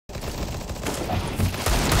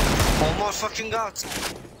more fucking guards.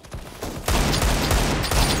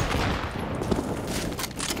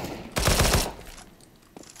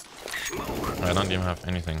 I don't even have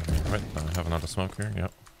anything. Right, I have another smoke here.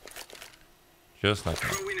 Yep. Just like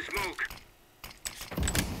that.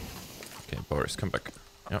 Okay, Boris, come back.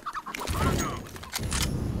 Yep.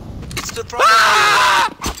 It's the problem. Ah!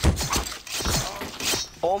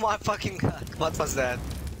 Oh my fucking god! What was that?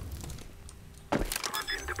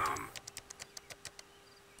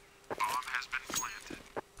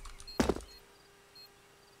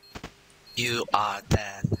 You are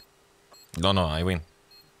dead. No, I win.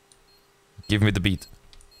 Give me the beat.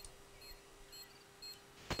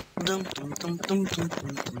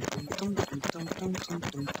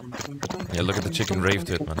 Yeah, look at the chicken rave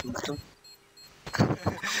to it, man.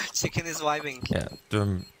 Chicken is vibing. Yeah.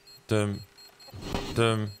 Dum, dum,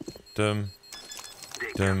 dum, dum,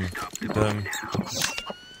 dum, dum.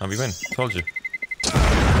 And we win. Told you.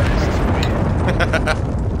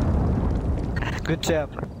 Good job.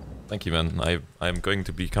 Thank you, man. I'm going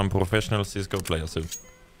to become professional CSGO player soon.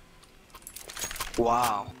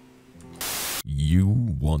 Wow. You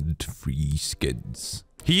want free skins.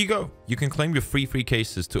 Here you go. You can claim your free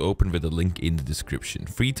cases to open with a link in the description.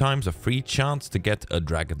 3 times a free chance to get a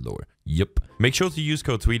Dragon Lore. Yup. Make sure to use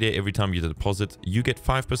code Mrtweeday every time you deposit. You get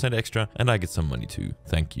 5% extra and I get some money too.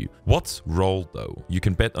 Thank you. What's roll though? You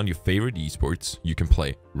can bet on your favorite esports. You can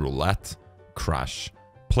play roulette, crash,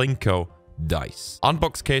 plinko, dice.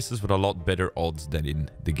 Unbox cases with a lot better odds than in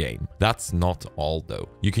the game. That's not all though.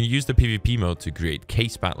 You can use the PvP mode to create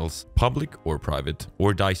case battles, public or private,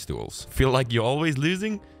 or dice duels. Feel like you're always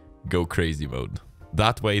losing? Go crazy mode.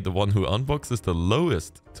 That way the one who unboxes the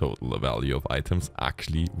lowest total value of items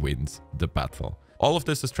actually wins the battle. All of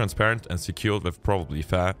this is transparent and secured with probably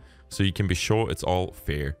fair, so you can be sure it's all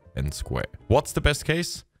fair and square. What's the best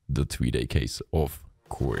case? The Mrtweeday case, of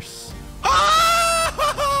course.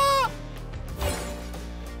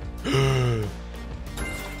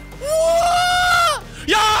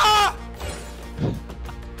 Yeah!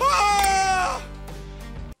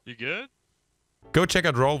 You good? Go check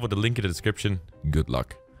out Roll with the link in the description. Good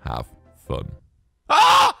luck. Have fun.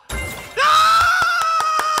 Ah! Ah!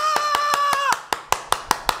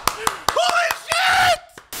 Holy shit!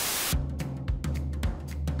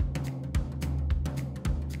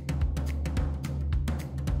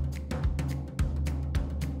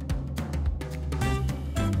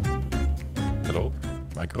 Hello?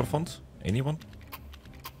 Microphones? Anyone?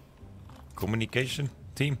 Communication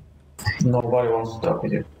team? Nobody wants to talk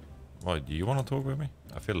with you. Why, do you want to talk with me?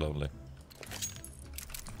 I feel lonely.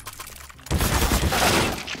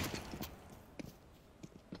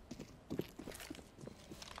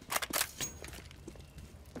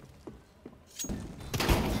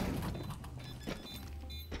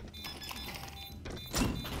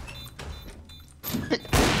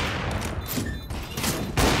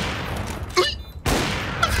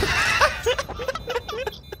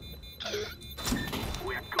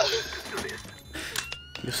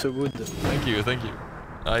 You're so good. Thank you, thank you.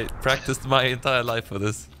 I practiced my entire life for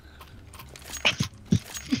this.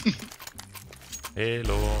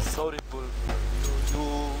 Hello. Sorry for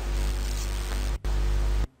you.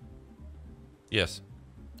 Yes.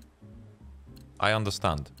 I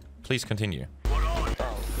understand. Please continue.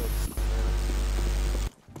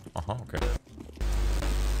 Uh-huh, okay.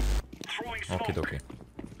 Okay, okay.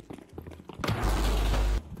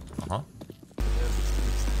 Uh-huh.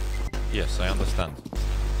 Yes, I understand.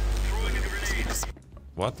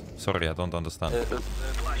 What? Sorry, I don't understand.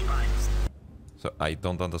 So I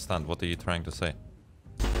don't understand. What are you trying to say?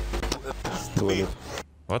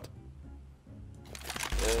 What?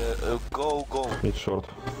 Go. It's short.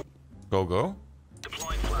 Go?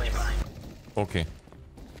 Okay.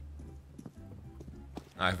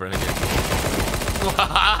 I've read it.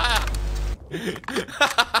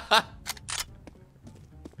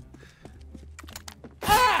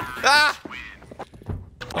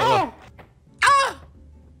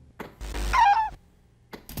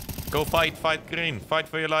 Go fight green, fight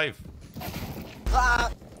for your life.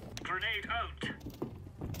 Grenade out.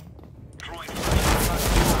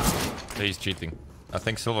 He's cheating. I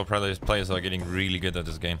think silver players are getting really good at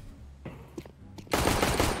this game.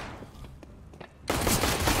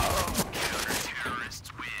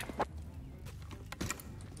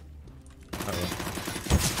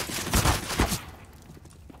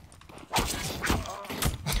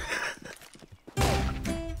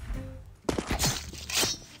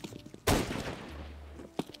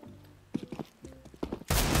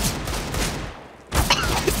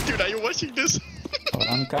 Dude, are you watching this? Oh,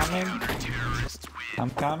 I'm coming.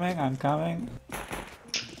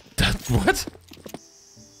 That what?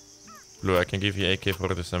 Blue, I can give you AK for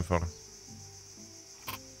this M4.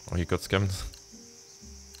 Oh, he got scammed.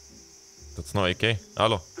 That's no AK.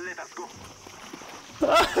 Hallo.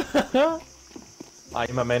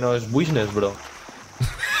 I'm a man of business, bro.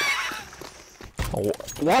 Oh,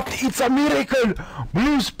 what? It's a miracle!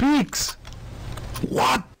 Blue speaks!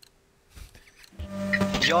 What?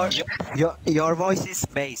 Your voice is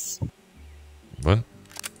bass. What?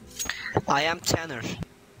 I am tenor.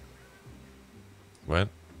 What?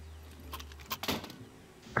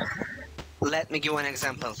 Let me give you an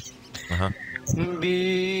example. Uh-huh.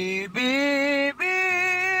 Be, be, be,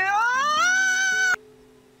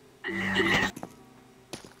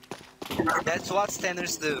 That's what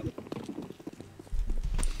tenors do.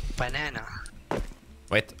 Banana.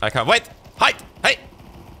 Wait, I can't. Wait! Hide! Hey!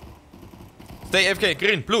 Stay AFK.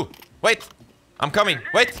 Green, blue. Wait! I'm coming.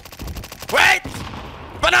 Wait! Wait!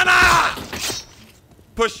 Banana!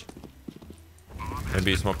 Push!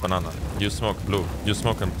 Maybe you smoke banana. You smoke blue. You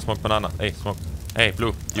smoke and smoke banana. Hey, smoke. Hey,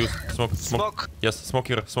 blue. You smoke. Smoke. Yes, smoke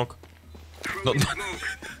here. Smoke. No.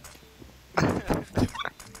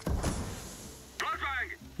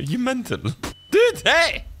 You mental. Dude,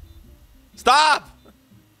 hey! Stop!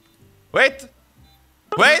 Wait!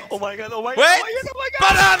 Wait! Oh my god, oh my god, Wait! oh my god, oh my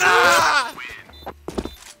god!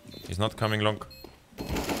 Banana! He's not coming long.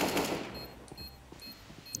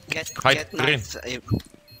 Get Green. knife.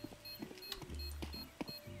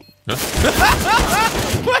 No?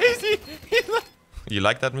 Why is he? You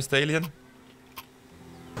like that, Mr. Alien?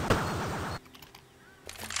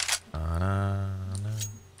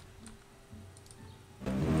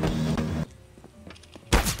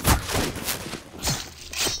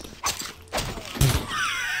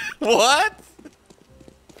 What?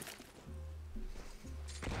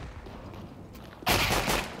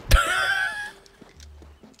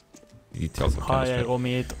 Details of Hi, I chemistry. go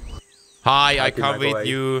meet. Hi, I I come go with away.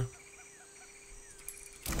 you.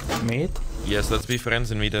 Meet? Yes, let's be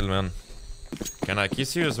friends in middle, man. Can I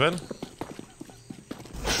kiss you as well?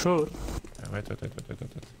 Sure. Wait.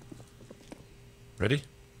 Ready?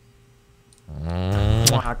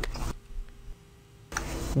 Mwah.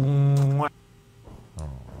 Mwah.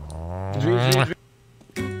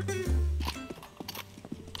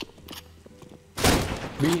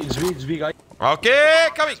 Zwi, guy. Okay,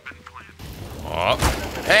 coming. Oh.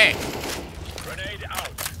 Hey.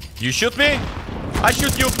 You shoot me? I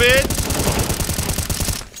shoot you, bitch.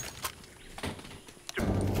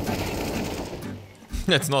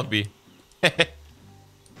 Let's not be.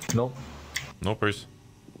 No. No purse.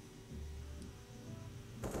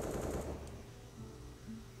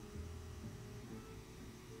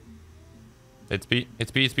 It's B.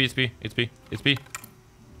 It's B. It's B. It's B. It's B. It's B.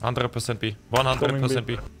 100% B. 100%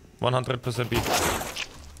 B. 100% B.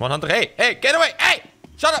 100. Hey! Hey! Get away! Hey!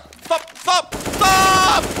 Shut up! Stop! Stop!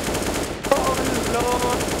 Stop!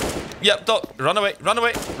 Yep, don't. Run away. Run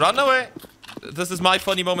away. Run away. This is my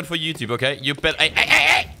funny moment for YouTube, okay? You bet. Hey! Hey!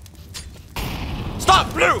 Hey! Hey!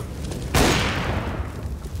 Stop! Blue!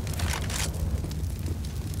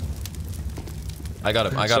 I got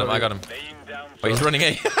him. I got him. I got him. Oh, he's running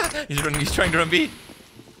A. He's running. He's trying to run B.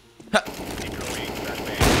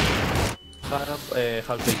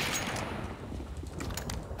 Half B.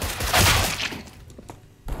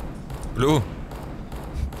 Blue.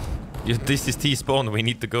 This is T-spawn. We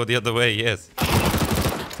need to go the other way. Yes.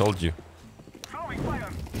 Told you.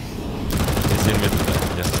 He's in middle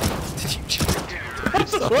there. Yes.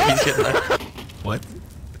 Stop. He's getting out. What?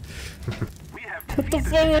 What the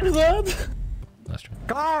fuck is that? That's true.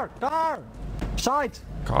 Car! Side!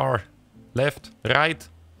 Car. Left. Right.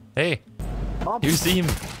 Hey. Up. You see him.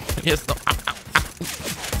 Yes. No. Ow, ow, ow.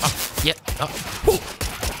 Oh, yeah. Oh.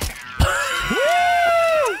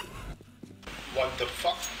 What the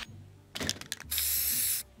fuck?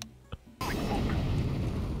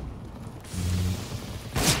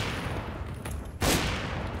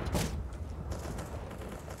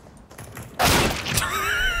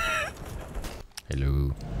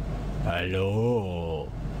 Hello. Hello.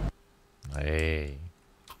 Hey.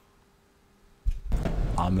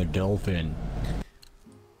 I'm a dolphin.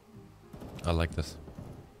 I like this.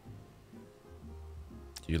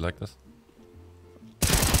 Do you like this?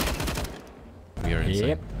 We are insane.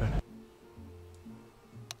 Yep.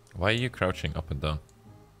 Why are you crouching up and down?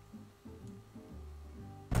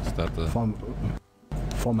 Is that the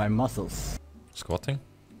For my muscles. squatting?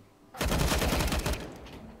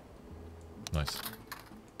 Nice.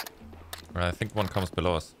 Right, I think one comes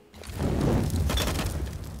below us.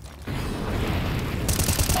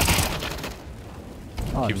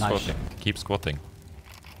 Oh, Keep nice. squatting. Keep squatting.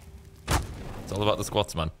 It's all about the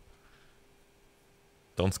squats, man.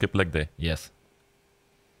 Don't skip leg day. Yes.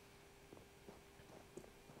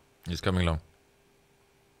 He's coming long.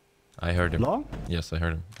 I heard him. Long? Yes, I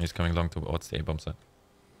heard him. He's coming long towards the A-bomb side.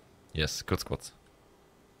 Yes, good squats.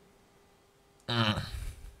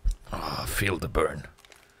 Oh, feel the burn.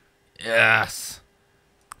 Yes.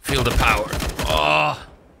 Feel the power. Oh.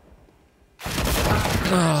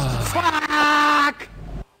 Fuck!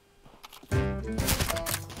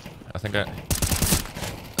 I think I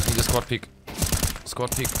need a squad peek.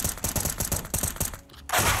 Squad peek.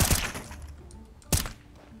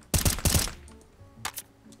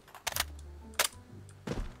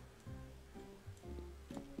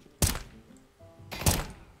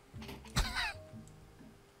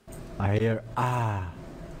 I hear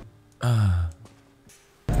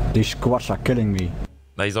These squads are killing me.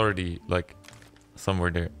 Nah, he's already like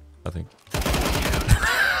somewhere there, I think.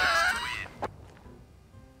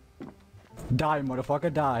 Die,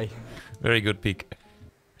 motherfucker, die. Very good peek.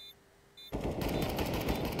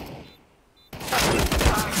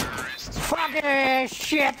 Fucking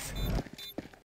shit!